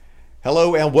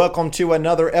Hello and welcome to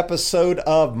another episode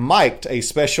of Mic'd, a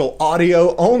special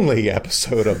audio-only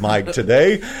episode of Mic'd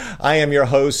today. I am your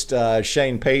host,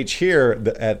 Shane Page, here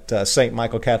at St.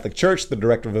 Michael Catholic Church, the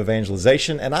Director of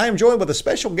Evangelization, and I am joined with a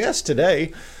special guest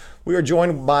today. We are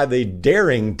joined by the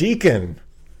daring Deacon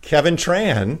Kevin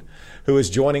Tran, who is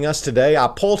joining us today. I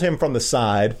pulled him from the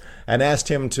side and asked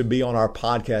him to be on our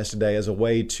podcast today as a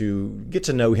way to get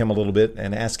to know him a little bit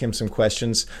and ask him some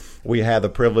questions. We had the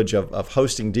privilege of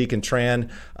hosting Deacon Tran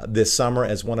this summer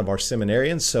as one of our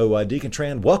seminarians. So, Deacon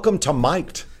Tran, welcome to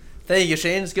Mic'd. Thank you,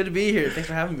 Shane. It's good to be here. Thanks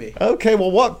for having me. Okay,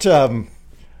 well, what can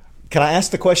I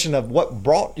ask the question of what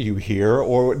brought you here,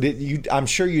 or did you? I'm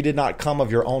sure you did not come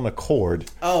of your own accord.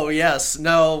 Oh yes,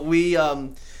 no, we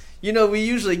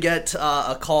usually get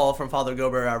a call from Father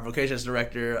Gober, our vocations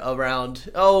director,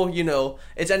 around,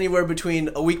 it's anywhere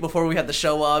between a week before we had to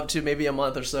show up to maybe a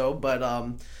month or so.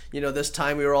 But, this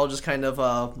time we were all just kind of,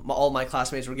 all my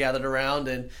classmates were gathered around,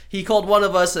 and he called one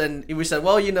of us, and we said,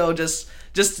 well,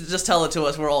 just tell it to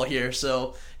us. We're all here.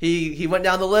 So he went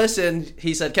down the list, and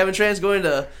he said, Kevin Tran's going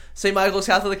to St. Michael's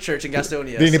Catholic Church in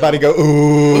Gastonia. Did anybody go,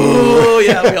 ooh? Ooh,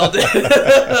 yeah, we all did.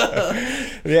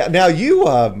 Yeah. Now, you,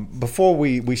 before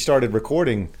we started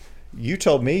recording, you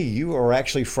told me you were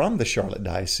actually from the Charlotte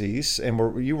Diocese, and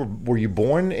were you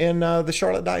born in the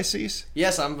Charlotte Diocese?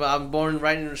 Yes, I'm born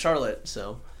right in Charlotte,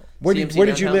 so... Where did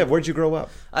you live? Where did you grow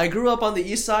up? I grew up on the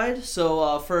east side,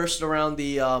 so first around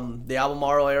the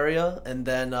Albemarle area, and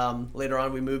then later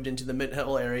on we moved into the Mint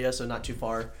Hill area, so not too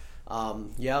far.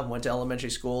 Went to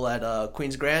elementary school at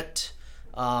Queens Grant,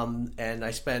 and I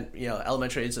spent,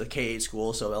 elementary is a K-8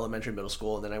 school, so elementary, middle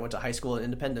school, and then I went to high school in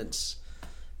Independence.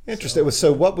 Interesting.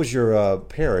 So what was your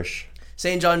parish?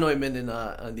 St. John Neumann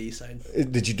on the east side.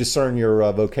 Did you discern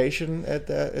your vocation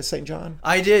at St. John?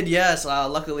 I did, yes.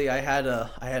 Luckily, I had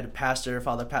a pastor,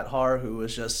 Father Pat Har, who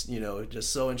was just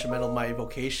so instrumental in my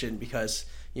vocation because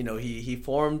he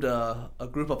formed a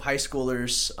group of high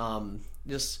schoolers,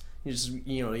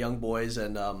 young boys,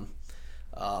 and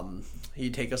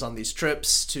he'd take us on these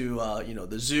trips to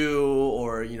the zoo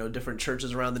or different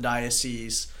churches around the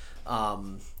diocese.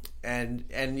 And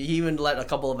he even let a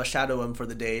couple of us shadow him for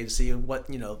the day to see what,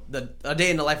 a day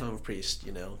in the life of a priest,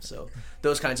 So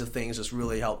those kinds of things just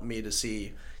really helped me to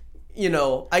see,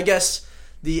 I guess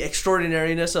the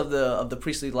extraordinariness of the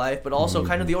priestly life, but also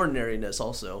kind of the ordinariness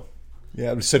also.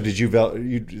 Yeah. So did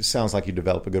you sounds like you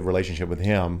developed a good relationship with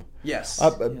him. Yes.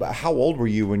 How old were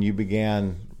you when you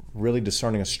began really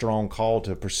discerning a strong call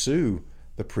to pursue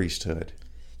the priesthood?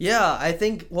 Yeah, I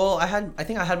think I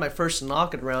had my first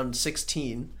knock at around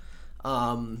 16.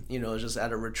 Just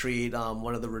at a retreat.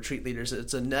 One of the retreat leaders,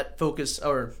 it's a net focus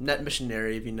or net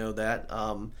missionary, if you know that.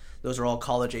 Those are all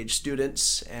college age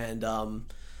students, and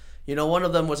one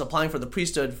of them was applying for the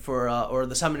priesthood or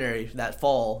the seminary that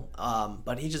fall.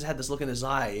 But he just had this look in his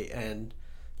eye, and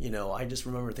I just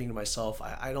remember thinking to myself,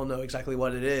 I don't know exactly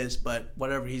what it is, but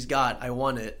whatever he's got, I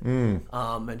want it.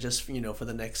 And just for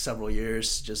the next several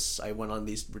years, I went on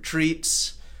these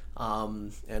retreats.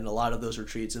 And a lot of those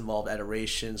retreats involved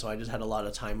adoration, so I just had a lot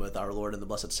of time with our Lord in the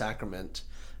Blessed Sacrament.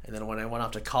 And then when I went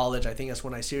off to college, I think that's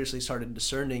when I seriously started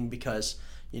discerning because,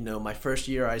 my first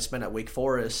year I spent at Wake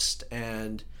Forest,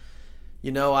 and,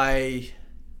 I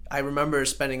remember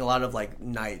spending a lot of,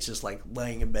 nights just,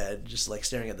 laying in bed, just,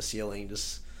 staring at the ceiling,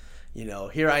 just,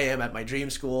 here I am at my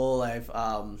dream school. I've,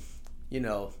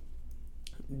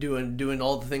 doing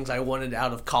all the things I wanted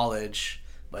out of college.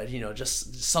 But,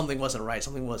 just something wasn't right.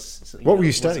 Something was... What were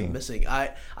you studying? Missing.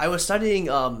 I was studying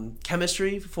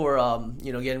chemistry for,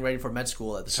 getting ready for med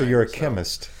school at the time. So you're a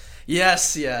chemist?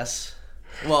 Yes.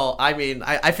 Well, I mean,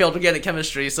 I failed again at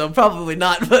chemistry, so probably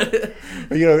not, but...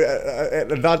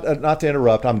 Not to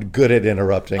interrupt. I'm good at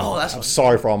interrupting. Oh, that's... I'm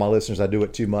sorry for all my listeners. I do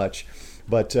it too much.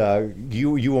 But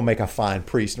you will make a fine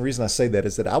priest. And the reason I say that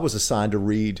is that I was assigned to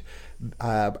read...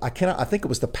 I think it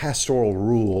was the Pastoral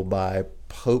Rule by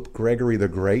Pope Gregory the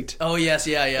Great. Oh, yes,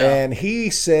 yeah. And he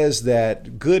says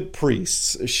that good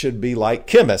priests should be like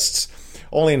chemists.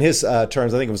 Only in his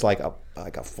terms, I think it was like a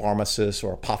pharmacist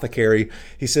or apothecary.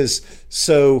 He says,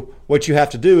 so what you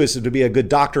have to do is to be a good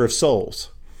doctor of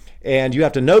souls. And you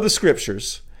have to know the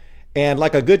scriptures. And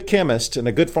like a good chemist and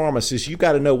a good pharmacist, you've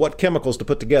got to know what chemicals to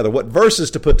put together, what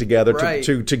verses to put together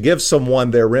to give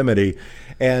someone their remedy.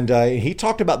 And he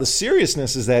talked about the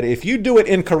seriousness is that if you do it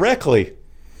incorrectly,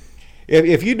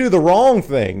 if you do the wrong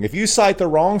thing, if you cite the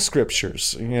wrong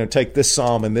scriptures, take this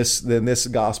psalm and this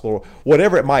gospel,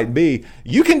 whatever it might be,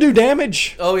 you can do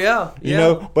damage. Oh yeah,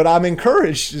 But I'm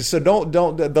encouraged. So don't.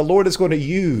 The Lord is going to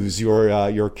use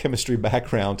your chemistry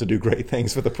background to do great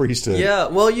things for the priesthood. Yeah.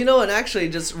 Well, and actually,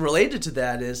 just related to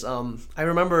that is, I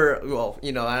remember. Well,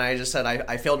 and I just said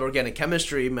I failed organic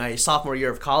chemistry my sophomore year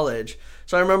of college.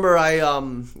 So I remember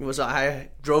I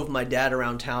drove my dad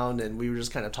around town, and we were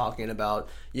just kind of talking about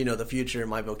the future and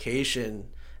my vocation.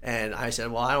 And I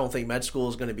said, well, I don't think med school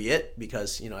is going to be it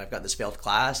because, I've got this failed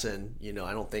class and,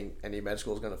 I don't think any med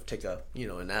school is going to take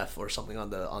an F or something on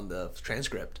the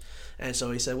transcript. And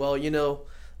so he said, well,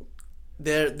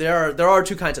 there are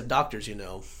two kinds of doctors,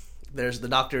 There's the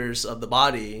doctors of the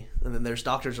body and then there's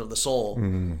doctors of the soul.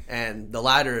 Mm. And the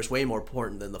latter is way more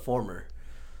important than the former.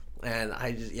 And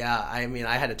I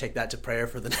had to take that to prayer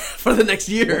for the next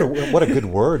year. What a good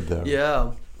word, though.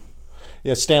 Yeah.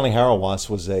 Yeah, Stanley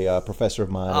Hauerwas was a professor of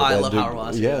mine. I love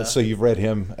Hauerwas. Yeah, so you've read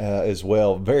him as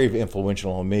well. Very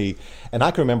influential on me. And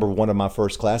I can remember one of my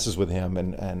first classes with him,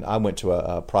 and I went to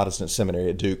a Protestant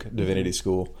seminary at Duke Divinity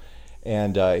School.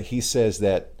 And he says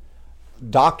that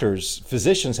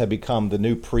physicians have become the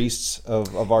new priests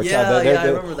of our time. I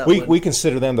remember that one. We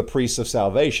consider them the priests of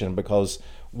salvation because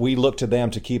we look to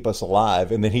them to keep us alive.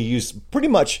 And then he used, pretty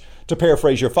much to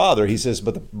paraphrase your father, he says,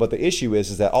 but the issue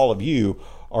is that all of you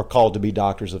are called to be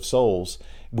doctors of souls.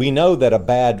 We know that a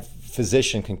bad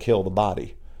physician can kill the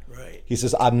body. Right. He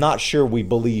says, I'm not sure we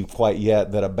believe quite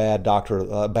yet that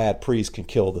a bad priest can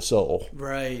kill the soul.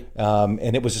 Right.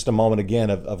 And it was just a moment again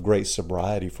of great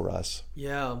sobriety for us.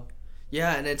 Yeah.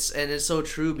 Yeah, and it's so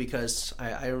true because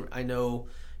I know,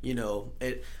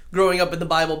 growing up in the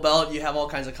Bible Belt, you have all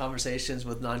kinds of conversations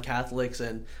with non-Catholics,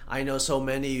 and I know so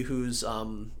many who's,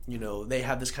 they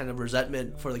have this kind of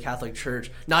resentment for the Catholic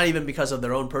Church, not even because of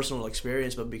their own personal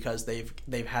experience, but because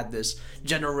they've had this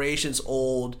generations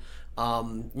old,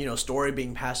 story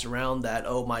being passed around that,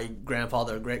 oh, my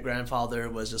grandfather or great-grandfather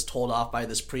was just told off by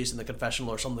this priest in the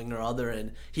confessional or something or other,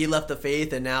 and he left the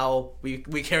faith, and now we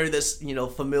carry this,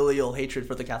 familial hatred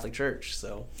for the Catholic Church.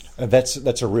 So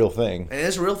that's a real thing. And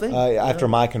it's a real thing. After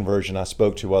my conversion, I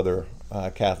spoke to other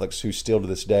Catholics who still to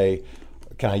this day,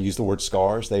 can I use the word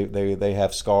scars? They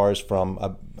have scars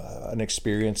from an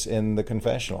experience in the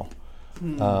confessional.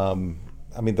 Are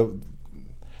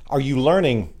you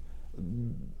learning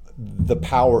the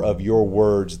power of your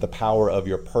words, the power of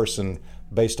your person,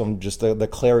 based on just the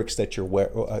clerics that you're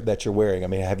wearing? I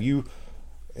mean,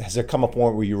 has there come a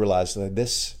point where you realize that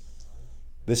this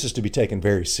is to be taken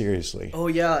very seriously? Oh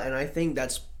yeah, and I think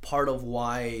that's part of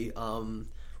why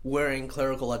wearing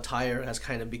clerical attire has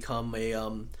kind of become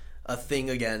a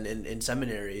thing again in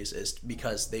seminaries, is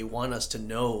because they want us to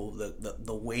know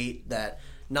the weight that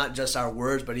not just our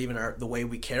words, but even the way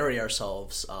we carry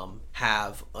ourselves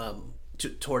have.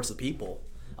 Towards the people,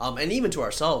 and even to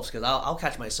ourselves, because I'll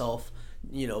catch myself,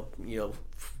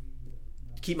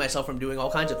 keep myself from doing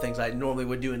all kinds of things I normally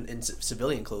would do in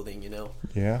civilian clothing,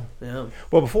 Yeah. Yeah.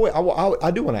 Well, before I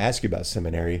do want to ask you about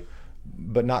seminary,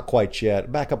 but not quite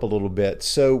yet. Back up a little bit.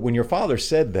 So when your father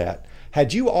said that,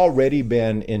 had you already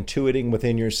been intuiting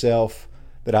within yourself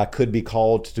that I could be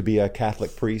called to be a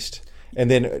Catholic priest? And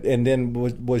then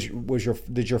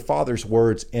did your father's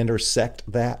words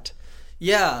intersect that?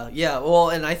 Yeah.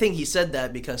 Well, and I think he said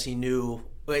that because he knew,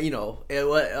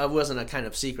 it wasn't a kind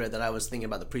of secret that I was thinking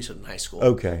about the priesthood in high school.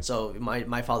 Okay. So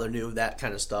my father knew that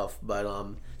kind of stuff, but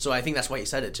so I think that's why he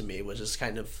said it to me, was just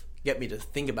kind of get me to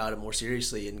think about it more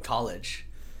seriously in college.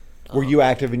 Were you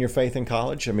active in your faith in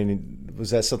college? I mean, was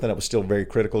that something that was still very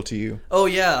critical to you? Oh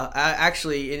yeah,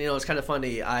 actually, and it's kind of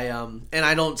funny. And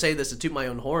I don't say this to toot my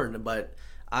own horn, but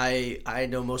I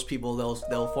know most people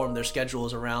they'll form their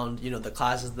schedules around the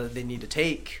classes that they need to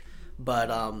take, but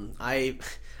I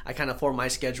kind of form my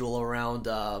schedule around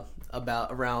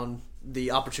around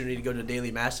the opportunity to go to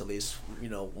daily mass at least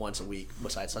once a week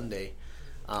besides Sunday.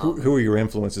 Who were your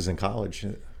influences in college?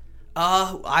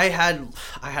 I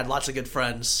had lots of good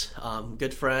friends.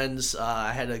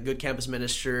 I had a good campus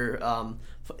minister.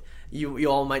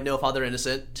 You all might know Father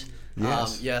Innocent.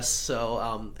 Yes.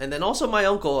 So, and then also my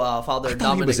uncle, Father I thought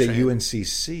Dominic. He was at Tran.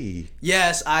 UNCC.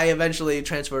 Yes, I eventually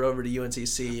transferred over to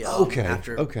UNCC.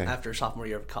 After sophomore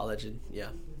year of college, and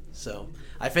so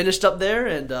I finished up there,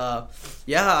 and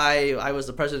I was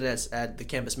the president at the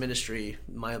campus ministry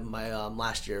my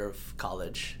last year of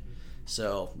college.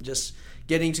 So just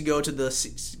getting to go to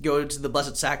the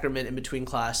Blessed Sacrament in between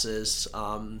classes,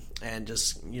 and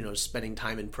just spending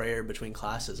time in prayer between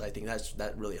classes. I think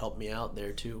that really helped me out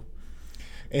there too.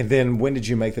 And then when did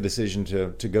you make the decision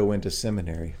to go into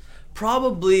seminary?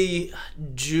 Probably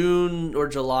June or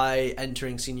July,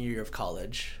 entering senior year of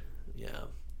college. Yeah.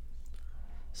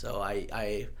 So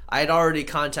I had already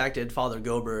contacted Father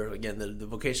Gober, again, the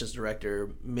vocations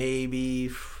director, maybe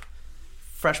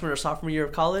freshman or sophomore year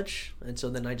of college. And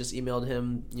so then I just emailed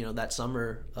him, that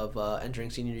summer of entering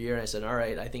senior year. And I said, all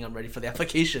right, I think I'm ready for the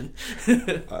application.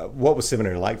 What was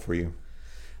seminary like for you?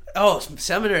 Oh,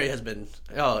 seminary has been,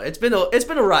 it's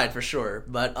been a ride for sure.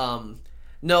 But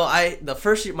no, my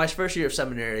first year of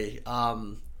seminary,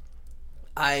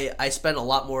 I spent a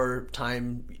lot more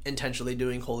time intentionally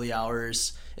doing holy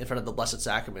hours in front of the Blessed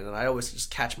Sacrament, and I always just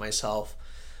catch myself,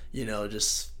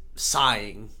 just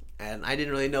sighing. And I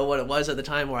didn't really know what it was at the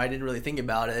time, or I didn't really think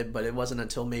about it, but it wasn't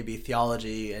until maybe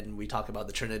theology and we talk about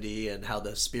the Trinity and how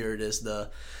the Spirit is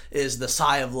the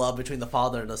sigh of love between the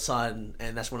Father and the Son,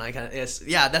 and that's when I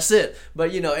that's it.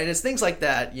 But and it's things like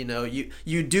that.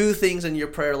 You do things in your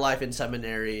prayer life in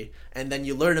seminary, and then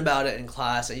you learn about it in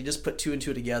class, and you just put two and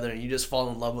two together, and you just fall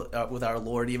in love with our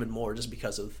Lord even more, just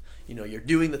because of you're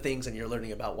doing the things and you're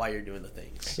learning about why you're doing the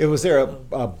things. Was there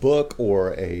a book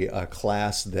or a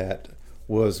class that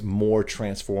was more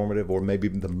transformative, or maybe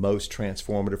the most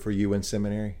transformative for you in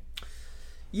seminary?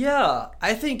 Yeah,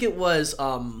 I think it was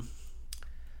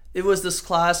this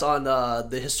class on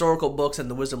the historical books and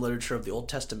the wisdom literature of the Old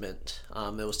Testament.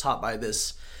 It was taught by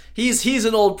this. He's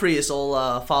an old priest,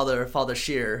 Father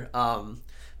Scheer.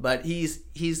 But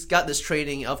he's got this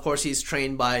training. Of course, he's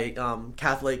trained by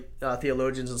Catholic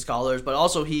theologians and scholars, but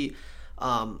also he,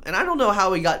 and I don't know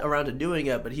how he got around to doing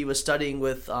it, but he was studying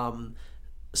with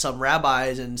some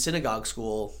rabbis in synagogue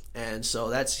school, and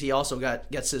so he also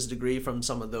gets his degree from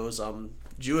some of those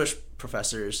Jewish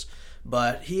professors.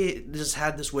 But he just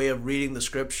had this way of reading the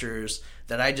scriptures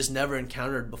that I just never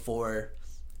encountered before,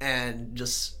 and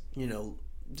just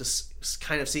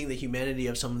kind of seeing the humanity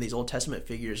of some of these Old Testament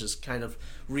figures just kind of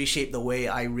reshaped the way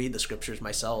I read the scriptures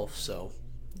myself. So,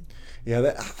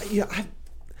 I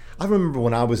remember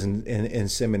when I was in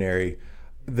seminary,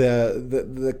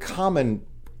 the common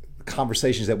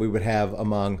conversations that we would have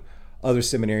among other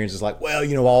seminarians is like,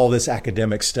 well, all this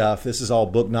academic stuff, this is all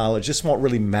book knowledge. This won't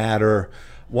really matter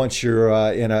once you're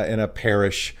in a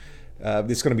parish.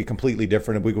 It's going to be completely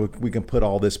different, and we can put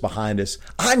all this behind us.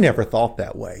 I never thought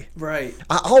that way. Right.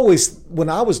 I always, when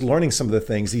I was learning some of the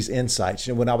things, these insights,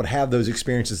 when I would have those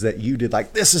experiences that you did,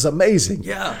 like, this is amazing.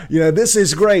 Yeah. This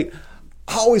is great.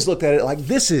 I always looked at it like,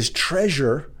 this is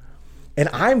treasure. And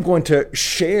I'm going to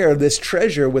share this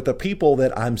treasure with the people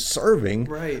that I'm serving.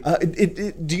 Right.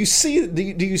 Do you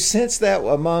sense that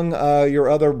among your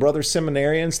other brother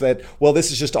seminarians that, well, this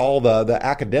is just all the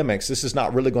academics. This is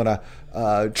not really going to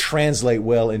translate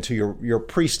well into your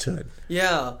priesthood?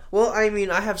 Yeah. Well, I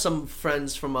mean, I have some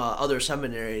friends from other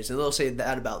seminaries, and they'll say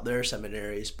that about their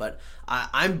seminaries. But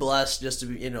I'm blessed just to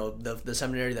be, the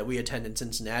seminary that we attend in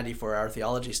Cincinnati for our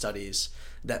theology studies,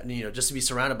 that just to be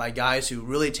surrounded by guys who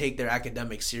really take their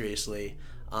academics seriously,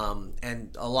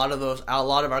 and a lot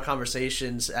of our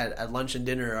conversations at lunch and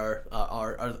dinner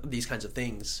are these kinds of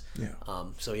things. Yeah.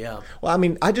 So yeah. Well, I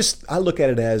mean, I look at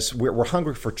it as we're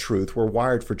hungry for truth. We're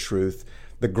wired for truth.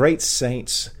 The great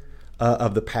saints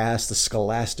of the past, the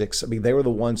scholastics, I mean, they were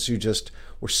the ones who just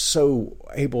were so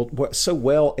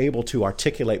well able to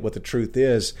articulate what the truth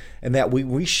is, and that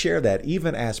we share that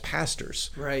even as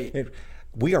pastors. Right.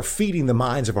 We are feeding the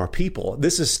minds of our people.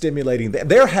 This is stimulating.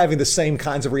 They're having the same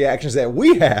kinds of reactions that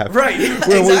we have. Right.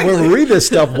 When we read this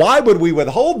stuff, why would we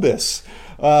withhold this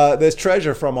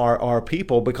treasure from our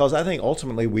people? Because I think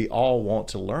ultimately we all want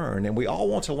to learn, and we all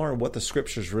want to learn what the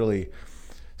scriptures really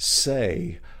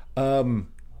say.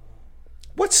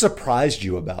 What surprised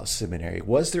you about seminary?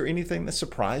 Was there anything that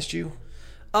surprised you?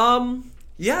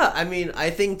 Yeah, I mean, I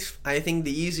think the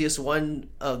easiest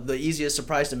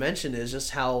surprise to mention is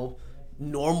just how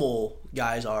normal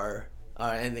guys are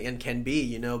and can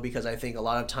be, because I think a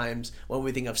lot of times when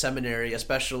we think of seminary,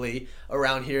 especially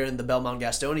around here in the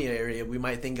Belmont-Gastonia area, we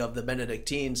might think of the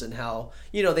Benedictines and how,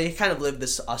 they kind of live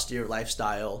this austere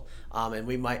lifestyle, and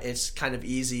it's kind of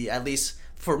easy, at least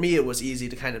for me it was easy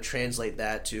to kind of translate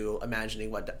that to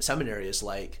imagining what seminary is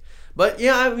like. But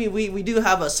yeah, I mean, we do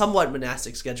have a somewhat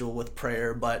monastic schedule with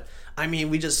prayer, but I mean,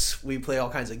 we play all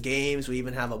kinds of games. We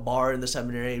even have a bar in the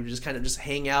seminary. We just kind of just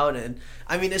hang out, and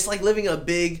I mean, it's like living in a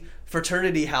big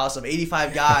fraternity house of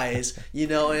 85 guys,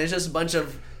 and it's just a bunch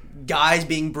of guys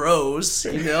being bros,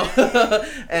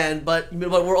 but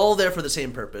we're all there for the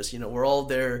same purpose. We're all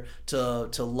there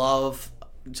to love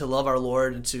our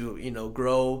Lord and to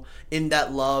grow in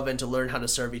that love and to learn how to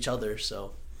serve each other.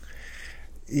 So.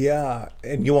 Yeah,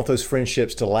 and you want those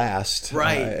friendships to last,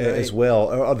 right. As well.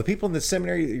 Are the people in the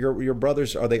seminary, your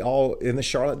brothers, are they all in the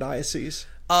Charlotte diocese?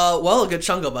 Well, a good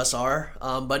chunk of us are,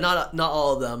 but not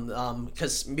all of them,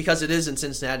 because it is in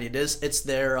Cincinnati. It's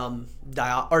their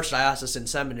archdiocesan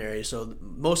seminary, so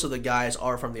most of the guys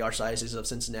are from the Archdiocese of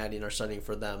Cincinnati and are studying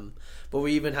for them. But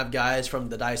we even have guys from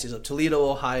the Diocese of Toledo,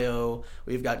 Ohio.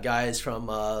 We've got guys from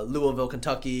Louisville,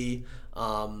 Kentucky,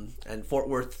 and Fort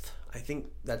Worth. I think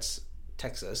that's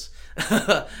Texas,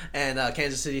 and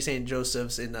Kansas City, St.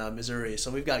 Joseph's in Missouri. So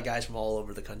we've got guys from all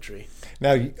over the country.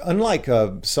 Now, unlike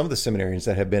some of the seminarians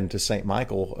that have been to St.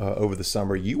 Michael over the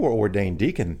summer, you were ordained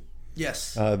deacon.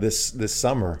 Yes. This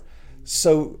summer.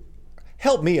 So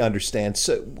help me understand.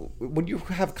 So when you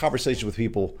have conversations with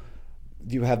people,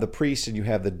 you have the priest and you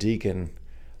have the deacon.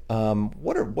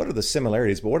 What are the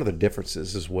similarities, but what are the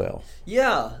differences as well?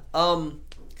 Yeah.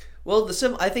 Well,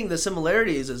 I think the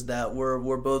similarities is that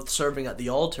we're both serving at the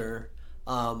altar,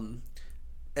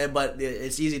 but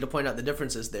it's easy to point out the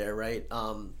differences there, right?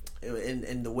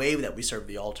 In the way that we serve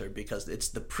the altar, because it's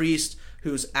the priest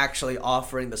who's actually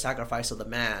offering the sacrifice of the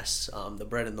Mass, the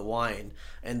bread and the wine,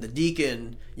 and the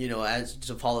deacon, as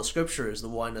to follow Scripture, is the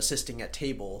one assisting at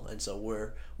table, and so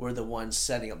we're the ones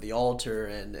setting up the altar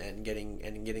and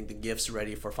getting the gifts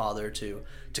ready for Father to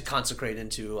consecrate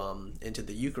into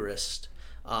the Eucharist.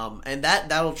 And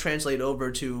that'll translate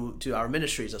over to our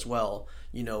ministries as well.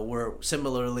 We're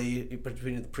similarly,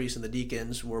 between the priests and the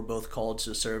deacons, we're both called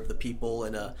to serve the people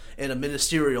in a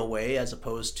ministerial way, as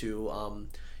opposed to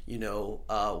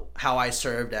how I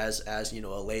served as a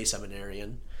lay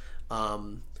seminarian.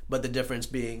 But the difference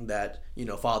being that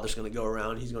Father's going to go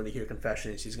around, he's going to hear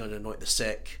confessions, he's going to anoint the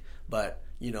sick, but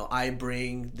I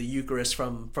bring the Eucharist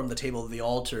from the table of the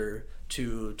altar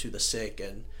to the sick,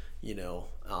 and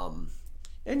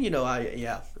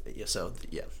so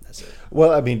that's it.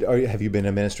 Well, I mean, have you been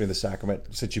administering the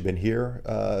sacrament since you've been here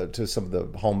to some of the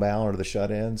homebound or the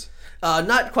shut-ins?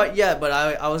 Not quite yet, but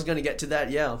I was going to get to that.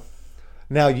 Yeah.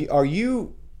 Now,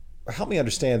 help me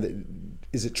understand.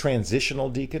 Is it transitional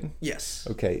deacon? Yes.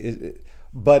 Okay,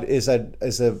 but is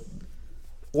a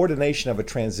ordination of a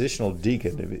transitional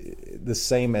deacon the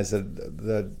same as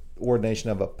the ordination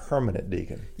of a permanent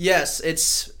deacon? Yes,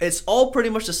 it's all pretty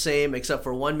much the same except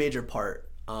for one major part.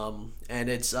 And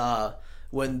it's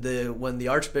when the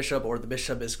archbishop or the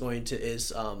bishop is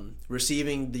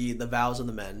receiving the vows of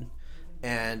the men,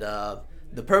 and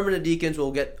the permanent deacons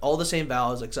will get all the same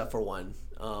vows except for one.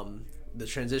 The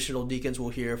transitional deacons will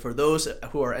hear, for those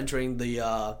who are entering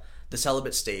the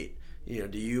celibate state,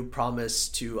 do you promise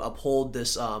to uphold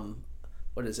this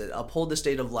uphold the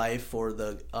state of life for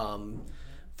the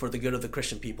good of the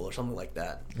Christian people, or something like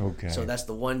that. Okay. So that's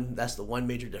the one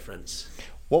major difference.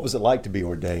 What was it like to be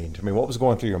ordained? I mean, what was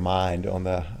going through your mind on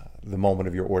the moment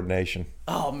of your ordination?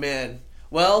 Oh man.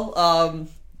 Well, I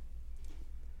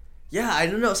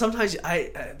don't know. Sometimes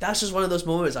that's just one of those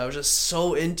moments. I was just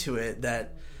so into it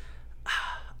that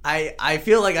I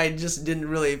feel like I just didn't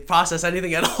really process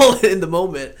anything at all in the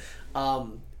moment.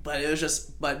 But it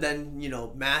was but then,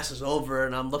 Mass is over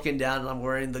and I'm looking down and I'm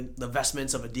wearing the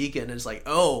vestments of a deacon, and it's like,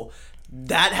 oh,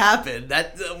 that happened.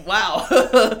 Wow.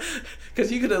 Because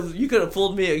you could have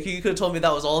fooled me. You could have told me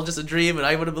that was all just a dream, and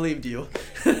I would have believed you.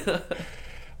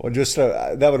 Well, just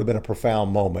that would have been a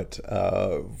profound moment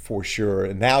for sure.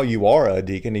 And now you are a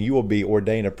deacon, and you will be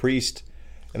ordained a priest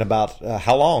in about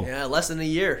how long? Yeah, less than a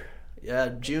year. Yeah,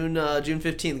 June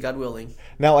 15th, God willing.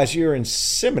 Now, as you're in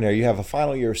seminary, you have a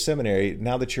final year of seminary.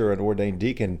 Now that you're an ordained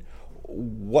deacon,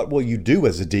 what will you do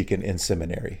as a deacon in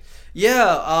seminary?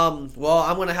 Yeah, well,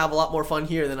 I'm going to have a lot more fun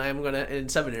here than I am going to in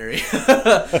seminary.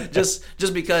 just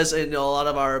because in a lot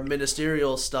of our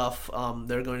ministerial stuff, we're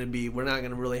not going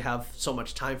to really have so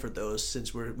much time for those,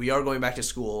 since we are going back to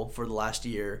school for the last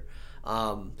year.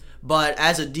 But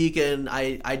as a deacon,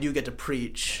 I do get to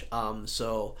preach,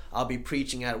 so I'll be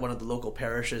preaching at one of the local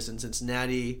parishes in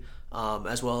Cincinnati,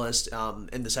 as well as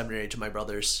in the seminary to my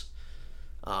brothers.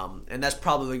 And that's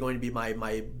probably going to be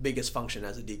my biggest function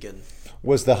as a deacon.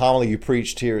 Was the homily you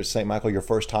preached here at St. Michael your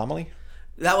first homily?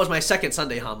 That was my second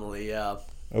Sunday homily, yeah.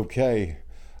 Okay.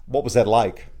 What was that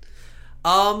like?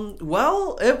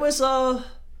 Well, it was,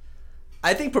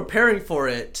 I think preparing for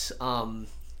it,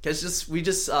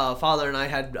 because Father and I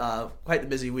had quite the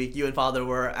busy week. You and Father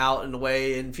were out and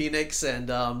away in Phoenix,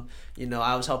 and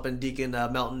I was helping Deacon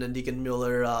Melton and Deacon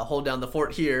Mueller hold down the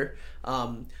fort here.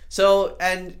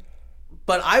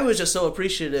 But I was just so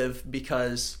appreciative,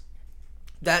 because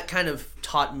that kind of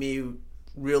taught me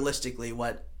realistically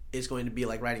what is going to be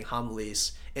like writing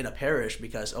homilies in a parish,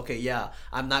 because okay, yeah,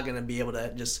 I'm not gonna be able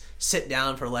to just sit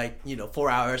down for 4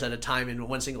 hours at a time in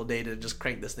one single day to just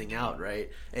crank this thing out,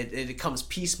 right? It comes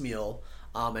piecemeal.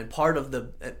 And part of the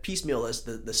piecemeal is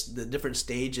the different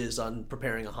stages on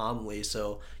preparing a homily.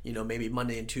 So, maybe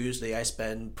Monday and Tuesday I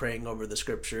spend praying over the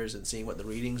scriptures and seeing what the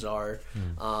readings are.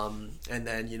 And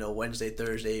then, Wednesday,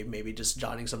 Thursday, maybe just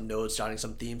jotting some notes, jotting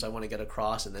some themes I want to get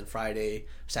across. And then Friday,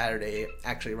 Saturday,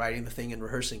 actually writing the thing and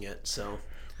rehearsing it. So.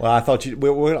 Well, I thought I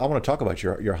want to talk about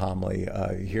your homily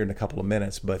here in a couple of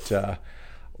minutes. But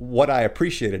what I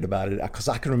appreciated about it, because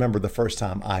I can remember the first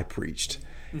time I preached.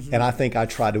 Mm-hmm. And I think I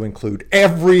tried to include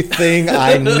everything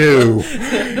I knew,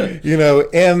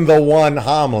 in the one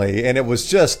homily. And it was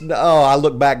just, I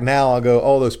look back now, I go,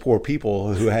 oh, those poor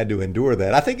people who had to endure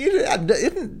that. I think,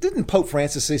 didn't Pope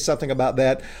Francis say something about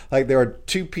that? Like there are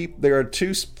two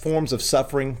forms of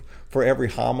suffering for every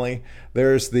homily.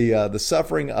 There's the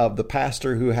suffering of the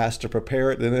pastor who has to prepare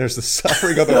it, and there's the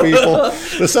suffering of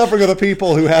the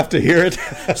people who have to hear it.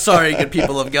 Sorry, good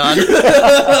people of God.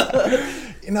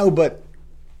 But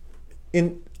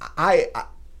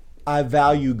I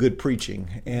value good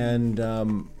preaching, and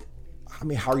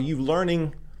how are you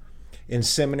learning in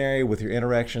seminary with your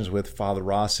interactions with Father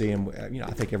Rossi? And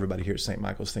I think everybody here at St.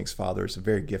 Michael's thinks Father is a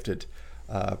very gifted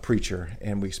preacher,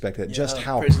 and we expect that. Just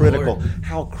how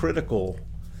critical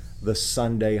the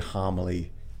Sunday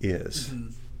homily is.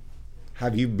 Mm-hmm.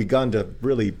 Have you begun to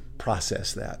really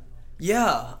process that?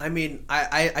 Yeah,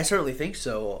 I certainly think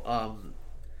so.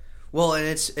 Well, and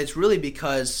it's really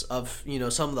because of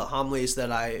some of the homilies that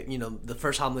the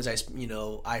first homilies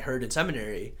I heard in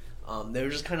seminary. They were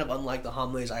just kind of unlike the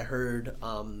homilies I heard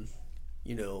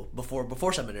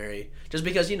before seminary. Just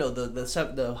because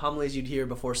the homilies you'd hear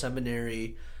before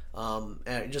seminary,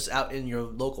 and just out in your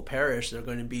local parish, they're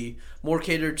going to be more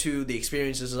catered to the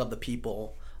experiences of the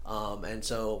people, and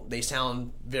so they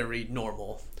sound very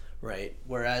normal. Right.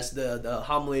 Whereas the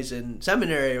homilies in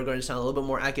seminary are going to sound a little bit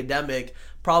more academic,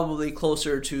 probably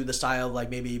closer to the style of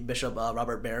maybe Bishop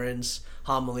Robert Barron's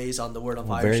homilies on the Word on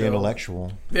Fire show.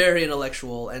 Very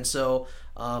intellectual. And so,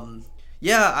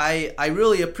 I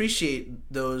really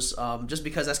appreciate those, just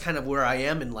because that's kind of where I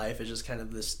am in life, is just kind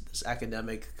of this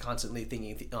academic, constantly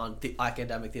thinking on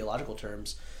academic theological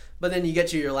terms. But then you get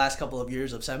to your last couple of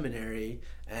years of seminary,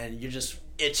 and you're just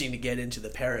itching to get into the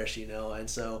parish, and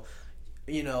so...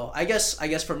 I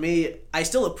guess for me, I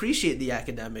still appreciate the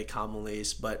academic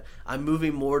homilies, but I'm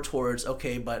moving more towards,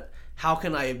 okay, but how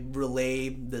can I relay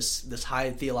this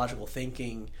high theological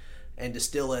thinking and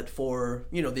distill it for,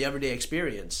 the everyday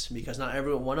experience? Because not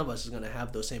every one of us is going to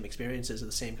have those same experiences or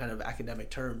the same kind of academic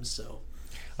terms. So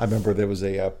I remember there was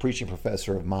a preaching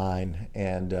professor of mine,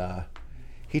 and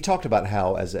he talked about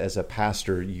how as a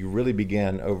pastor, you really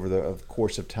begin over the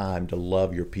course of time to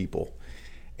love your people.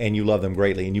 And you love them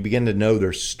greatly, and you begin to know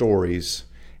their stories,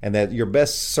 and that your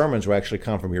best sermons will actually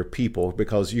come from your people,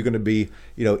 because you're going to be,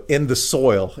 in the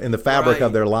soil, in the fabric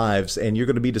of their lives, and you're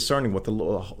going to be discerning what the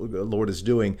Lord is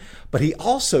doing. But he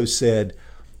also said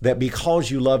that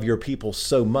because you love your people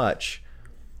so much,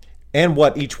 and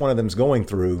what each one of them is going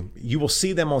through, you will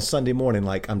see them on Sunday morning.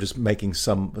 Like, I'm just making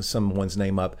someone's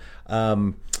name up.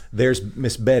 There's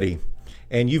Miss Betty,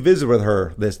 and you visit with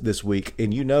her this week,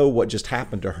 and you know what just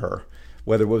happened to her,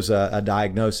 whether it was a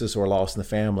diagnosis or a loss in the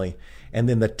family. And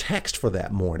then the text for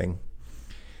that morning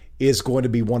is going to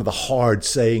be one of the hard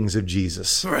sayings of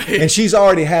Jesus. Right. And she's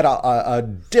already had a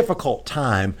difficult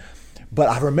time. But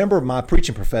I remember my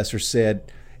preaching professor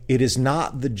said, it is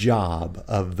not the job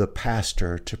of the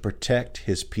pastor to protect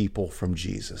his people from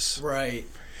Jesus. Right.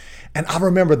 And I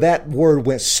remember that word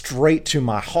went straight to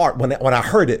my heart when I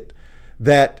heard it,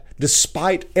 that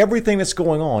despite everything that's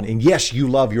going on, and yes, you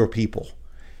love your people,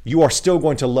 you are still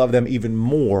going to love them even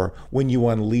more when you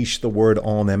unleash the word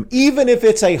on them, even if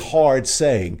it's a hard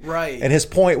saying. Right. And his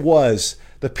point was,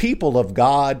 the people of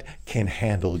God can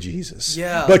handle Jesus.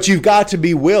 Yeah. But you've got to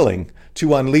be willing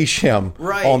to unleash him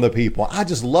on the people. I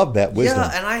just love that wisdom.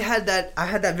 Yeah, and I had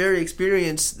that very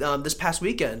experience this past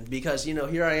weekend, because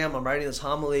here I am, I'm writing this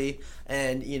homily,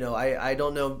 and I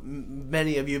don't know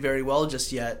many of you very well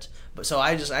just yet, but so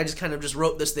I just kind of just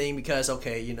wrote this thing because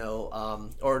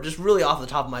or just really off the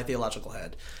top of my theological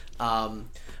head.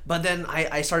 But then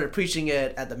I started preaching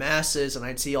it at the masses, and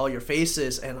I'd see all your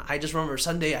faces, and I just remember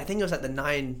Sunday, I think it was at the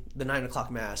 9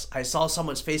 o'clock mass, I saw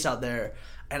someone's face out there,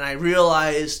 and I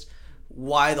realized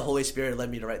why the Holy Spirit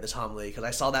led me to write this homily, because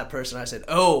I saw that person, I said,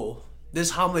 oh,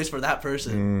 this homily is for that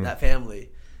person, that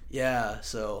family. Yeah,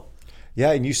 so.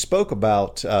 Yeah, and you spoke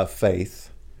about faith,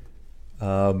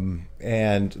 and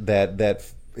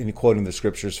that in quoting the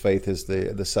scriptures, faith is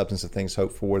the substance of things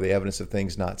hoped for, the evidence of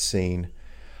things not seen.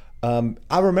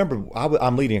 I remember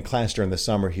I'm leading a class during the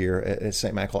summer here at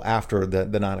St. Michael after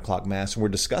the 9 o'clock Mass, and we're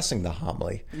discussing the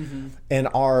homily. And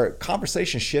our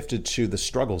conversation shifted to the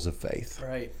struggles of faith.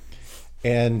 Right.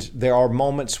 And there are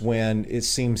moments when it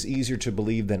seems easier to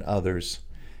believe than others.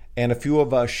 And a few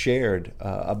of us shared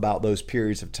about those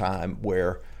periods of time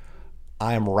where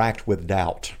I am racked with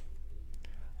doubt.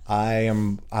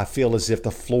 I feel as if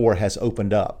the floor has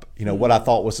opened up. What I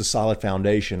thought was a solid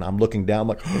foundation, I'm looking down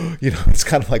like, it's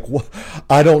kind of like, what?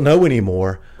 I don't know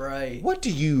anymore. Right. What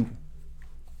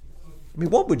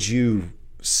would you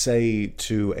say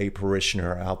to a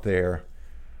parishioner out there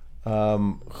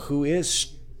who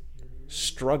is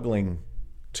struggling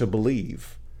to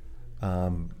believe,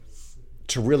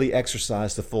 to really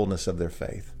exercise the fullness of their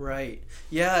faith? Right.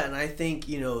 Yeah, and I think,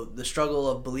 the struggle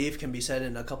of belief can be said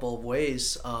in a couple of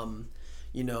ways.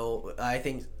 I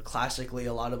think classically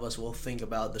a lot of us will think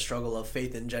about the struggle of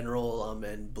faith in general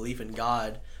and belief in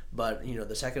God. But,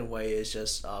 the second way is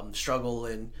just struggle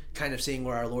in kind of seeing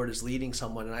where our Lord is leading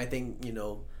someone. And I think,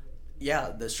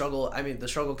 the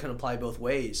struggle can apply both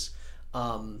ways.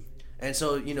 And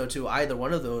so, to either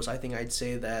one of those, I think I'd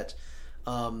say that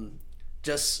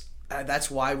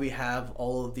that's why we have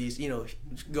all of these,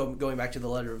 going back to the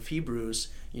letter of Hebrews,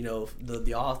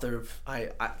 the author of, I'm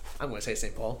going to say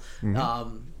St. Paul,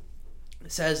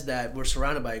 says that we're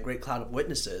surrounded by a great cloud of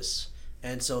witnesses.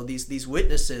 And so these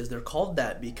witnesses, they're called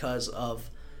that because of,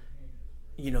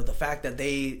 the fact that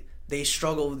they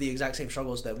struggle with the exact same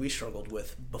struggles that we struggled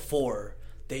with before.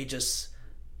 They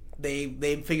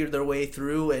figured their way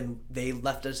through, and they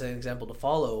left us an example to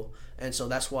follow. And so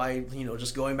that's why,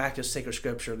 just going back to sacred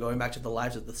scripture, going back to the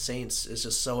lives of the saints is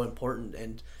just so important,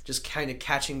 and just kind of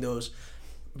catching those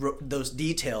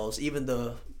details,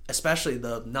 especially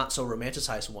the not so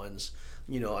romanticized ones,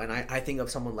 and I think of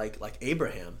someone like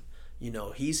Abraham.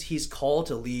 He's called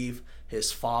to leave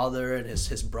his father and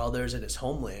his brothers and his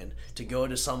homeland to go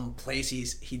to some place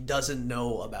he doesn't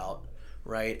know about,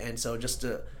 right? And so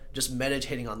just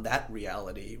meditating on that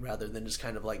reality rather than just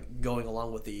kind of like going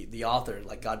along with the author,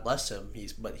 like God bless him.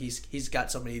 He's got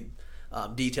so many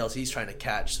details he's trying to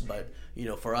catch. But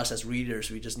for us as readers,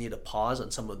 we just need to pause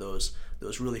on some of those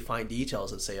really fine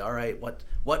details and say, all right,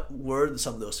 what were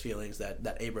some of those feelings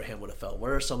that Abraham would have felt? What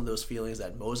are some of those feelings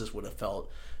that Moses would have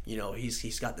felt?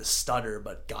 He's got this stutter,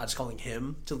 but God's calling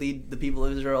him to lead the people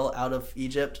of Israel out of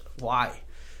Egypt. Why?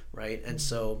 Right? And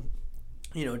so,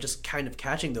 just kind of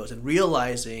catching those and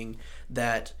realizing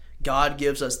that God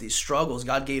gives us these struggles.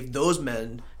 God gave those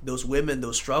men, those women,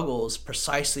 those struggles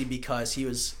precisely because he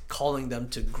was calling them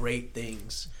to great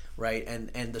things, right?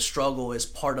 And the struggle is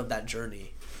part of that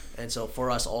journey. And so for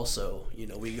us also,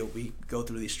 we go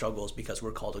through these struggles because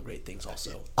we're called to great things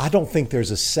also. I don't think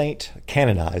there's a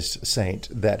canonized saint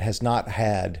that has not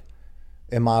had,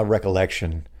 in my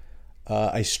recollection,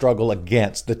 a struggle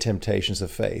against the temptations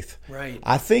of faith. Right.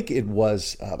 I think it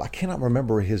was, I cannot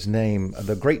remember his name,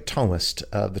 the great Thomist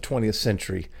of the 20th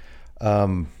century.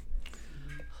 Gary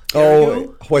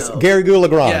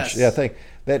Goulagrange. Yes. Yeah, I think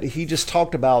that he just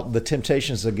talked about the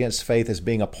temptations against faith as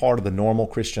being a part of the normal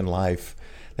Christian life.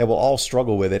 They will all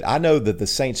struggle with it. I know that the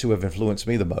saints who have influenced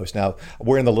me the most, now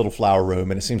we're in the Little Flower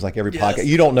room, and it seems like every podcast,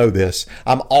 you don't know this,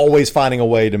 I'm always finding a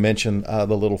way to mention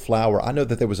the Little Flower. I know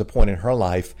that there was a point in her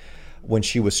life when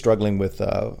she was struggling with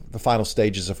the final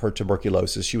stages of her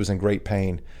tuberculosis. She was in great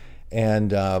pain,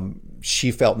 and she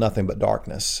felt nothing but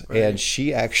darkness. Right. And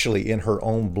she actually, in her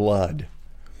own blood,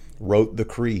 wrote the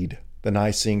creed, the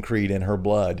Nicene Creed in her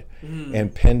blood,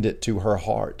 and pinned it to her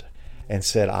heart and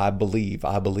said, I believe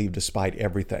despite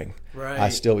everything. Right. I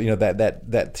still,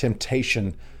 that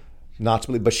temptation not to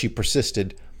believe, but she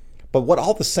persisted. But what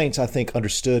all the saints, I think,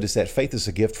 understood is that faith is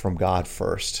a gift from God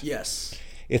first. Yes.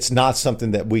 It's not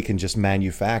something that we can just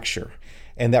manufacture.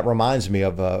 And that reminds me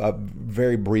of a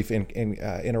very brief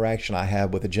interaction I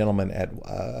had with a gentleman at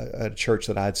a church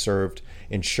that I had served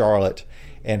in Charlotte,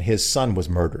 and his son was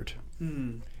murdered.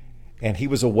 And he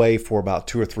was away for about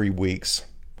 2 or 3 weeks.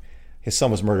 His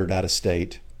son was murdered out of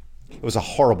state. It was a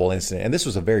horrible incident. And this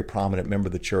was a very prominent member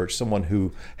of the church, someone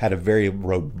who had a very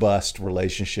robust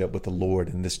relationship with the Lord.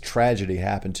 And this tragedy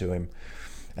happened to him.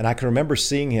 And I can remember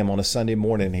seeing him on a Sunday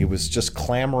morning. He was just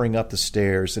clambering up the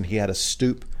stairs, and he had a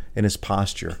stoop in his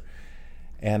posture.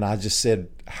 And I just said,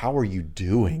 how are you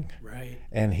doing? Right.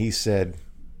 And he said,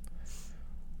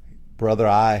 brother,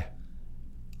 I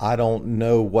don't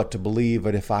know what to believe,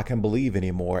 but if I can believe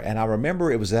anymore. And I remember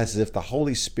it was as if the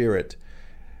Holy Spirit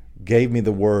gave me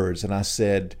the words, and I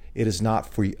said, it is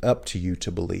not up to you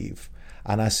to believe.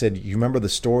 And I said, you remember the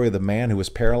story of the man who was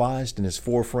paralyzed, and his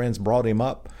 4 friends brought him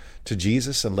up to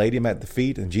Jesus and laid him at the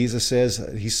feet. And Jesus says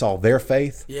he saw their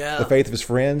faith, the faith of his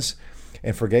friends,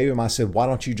 and forgave him. I said, why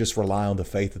don't you just rely on the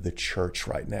faith of the church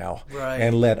right now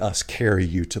and let us carry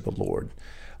you to the Lord?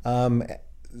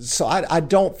 So I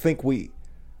don't think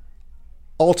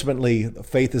ultimately,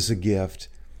 faith is a gift,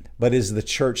 but it is the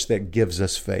church that gives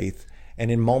us faith. And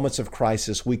in moments of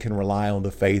crisis, we can rely on the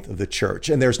faith of the church.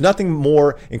 And there's nothing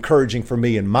more encouraging for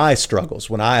me in my struggles,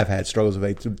 when I have had struggles of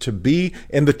faith, to be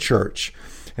in the church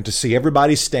and to see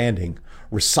everybody standing,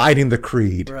 reciting the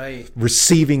creed,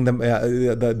 receiving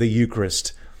the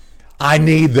Eucharist. I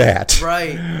need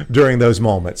that during those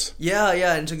moments. Yeah,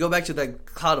 and to go back to that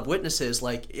cloud of witnesses,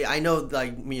 like, I know,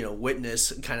 like, you know,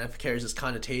 witness kind of carries this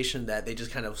connotation that they just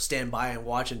kind of stand by and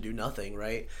watch and do nothing,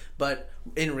 right? But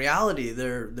in reality,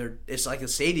 they're it's like a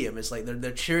stadium. It's like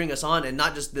they're cheering us on, and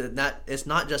not just that. It's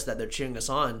not just that they're cheering us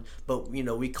on, but, you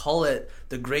know, we call it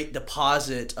the great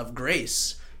deposit of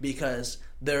grace, because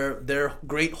their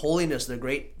great holiness, their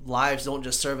great lives don't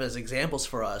just serve as examples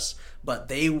for us, but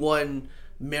they won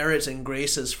merits and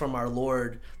graces from our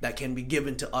Lord that can be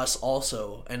given to us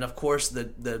also. And of course,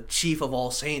 the chief of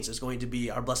all saints is going to be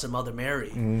our Blessed Mother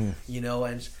Mary. You know,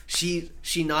 and she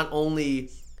not only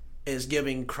is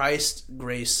giving Christ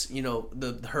grace, you know,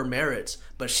 her merits,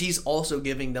 but she's also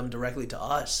giving them directly to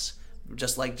us,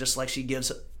 just like she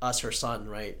gives us her Son,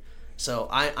 right? So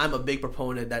I'm a big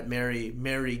proponent that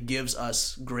Mary gives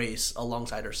us grace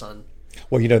alongside her Son.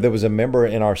 Well, you know, there was a member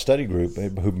in our study group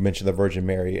who mentioned the Virgin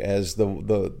Mary as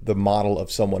the model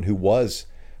of someone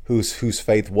whose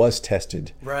faith was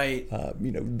tested. Right.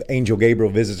 You know, Angel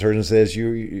Gabriel visits her and says,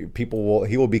 he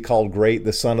will be called great,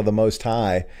 the Son of the Most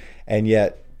High. And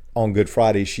yet on Good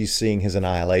Friday, she's seeing his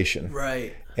annihilation.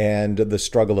 Right. And the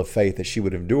struggle of faith that she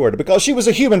would have endured, because she was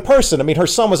a human person. I mean, her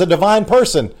son was a divine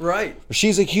person. Right.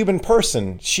 She's a human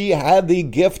person. She had the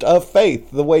gift of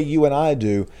faith the way you and I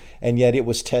do, and yet it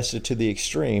was tested to the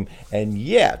extreme, and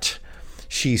yet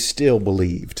she still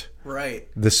believed. Right.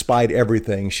 Despite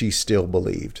everything, she still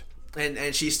believed.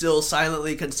 And she still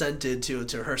silently consented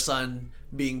to her son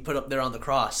being put up there on the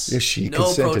cross. Yes, she no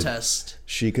consented. protest.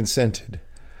 She consented.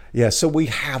 Yeah, so we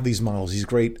have these models, these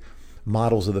great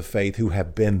models of the faith who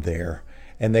have been there,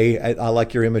 and I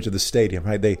like your image of the stadium,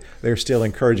 right? They're still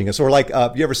encouraging us. Or like,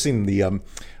 you ever seen the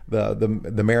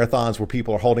marathons where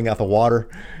people are holding out the water,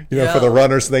 you know, for the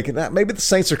runners, thinking maybe the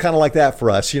saints are kind of like that for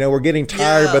us. You know, we're getting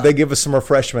tired, but they give us some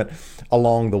refreshment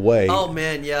along the way. Oh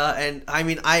man, yeah. And I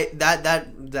mean,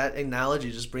 that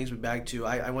analogy just brings me back to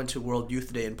I went to World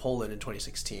Youth Day in Poland in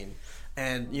 2016.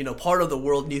 And, you know, part of the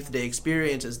World Youth Day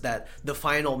experience is that the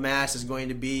final mass is going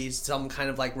to be some kind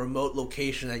of like remote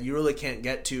location that you really can't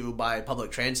get to by public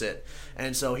transit.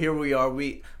 And so here we are.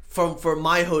 For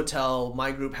my hotel,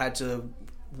 my group had to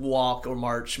walk or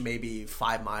march maybe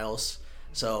 5 miles.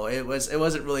 So it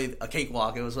wasn't really a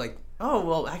cakewalk. It was like, oh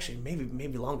well, actually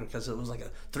maybe longer, because it was like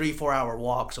a 3-4 hour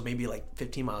walk. So maybe like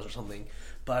 15 miles or something.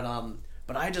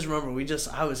 But I just remember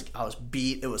I was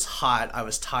beat. It was hot. I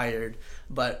was tired.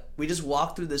 But we just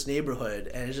walked through this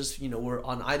neighborhood, and it's just, you know, we're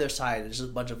on either side. It's just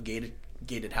a bunch of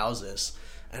gated houses,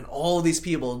 and all these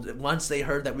people, once they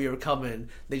heard that we were coming,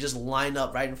 they just lined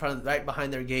up right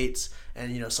behind their gates.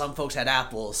 And, you know, some folks had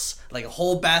apples, like a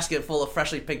whole basket full of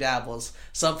freshly picked apples.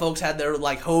 Some folks had their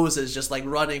like hoses just like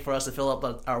running for us to fill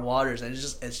up our waters, and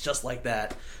it's just like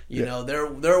that. You know,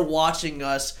 they're watching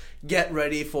us get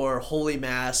ready for Holy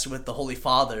Mass with the Holy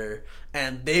Father,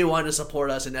 and they want to support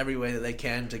us in every way that they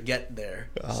can to get there.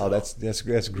 Oh, so,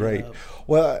 that's great. Yeah.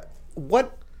 Well,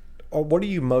 what are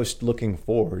you most looking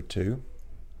forward to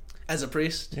as a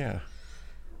priest? Yeah,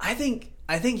 I think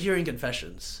hearing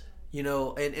confessions. You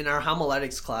know, in our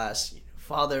homiletics class,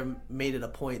 Father made it a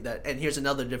point that, and here's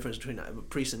another difference between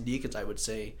priests and deacons, I would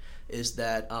say, is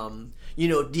that, you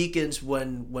know, deacons,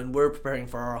 when we're preparing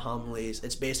for our homilies,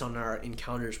 it's based on our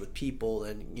encounters with people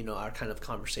and, you know, our kind of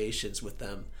conversations with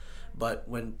them. But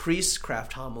when priests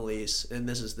craft homilies, and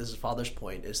this is Father's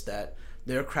point, is that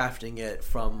they're crafting it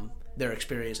from their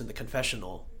experience in the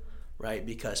confessional, right?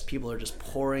 Because people are just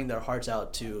pouring their hearts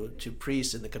out to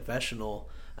priests in the confessional,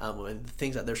 and the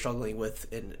things that they're struggling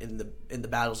with in the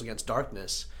battles against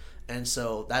darkness. And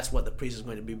so that's what the priest is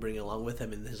going to be bringing along with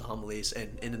him in his homilies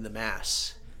and in the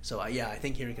Mass. So I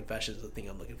think hearing confession is the thing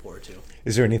I'm looking forward to.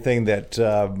 Is there anything that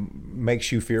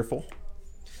makes you fearful?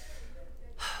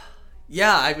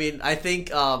 Yeah, I mean, I think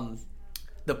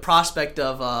the prospect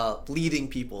of leading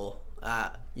people,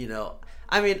 you know,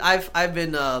 I mean, I've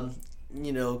been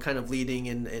you know, kind of leading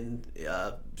in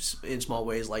small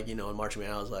ways, like, you know, in marching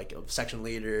band I was like a section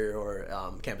leader,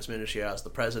 or campus ministry I was the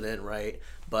president, right?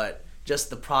 But just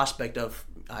the prospect of,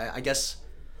 I guess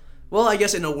Well, I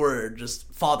guess in a word,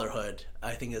 just fatherhood,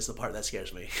 I think is the part that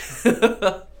scares me.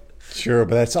 Sure,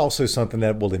 but that's also something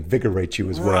that will invigorate you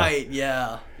as well. Right,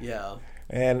 yeah.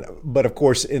 But of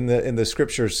course, in the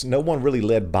scriptures, no one really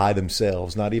led by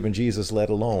themselves, not even Jesus led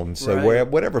alone. So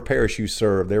whatever parish you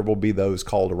serve, there will be those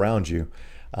called around you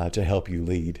to help you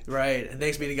lead. Right, and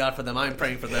thanks be to God for them. I'm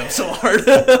praying for them so hard.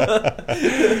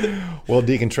 Well,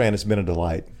 Deacon Tran, it's been a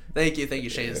delight. Thank you,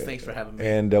 Shane. Thanks for having me.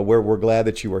 And we're glad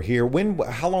that you are here.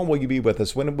 How long will you be with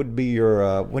us? When would be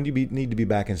your when do you need to be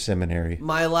back in seminary?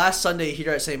 My last Sunday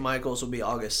here at St. Michael's will be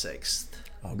August 6th.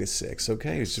 August 6th.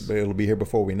 Okay, so it'll be here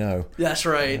before we know. That's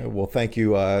right. Well, thank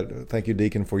you,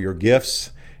 Deacon, for your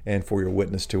gifts and for your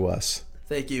witness to us.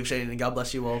 Thank you, Shane, and God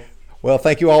bless you all. Well,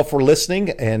 thank you all for listening.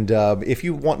 And if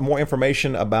you want more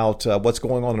information about what's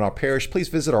going on in our parish, please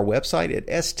visit our website at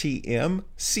stmccg.org.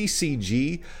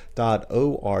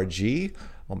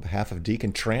 On behalf of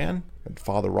Deacon Tran and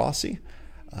Father Rossi,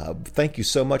 thank you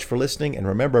so much for listening. And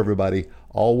remember, everybody,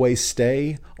 always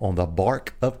stay on the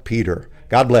bark of Peter.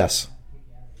 God bless.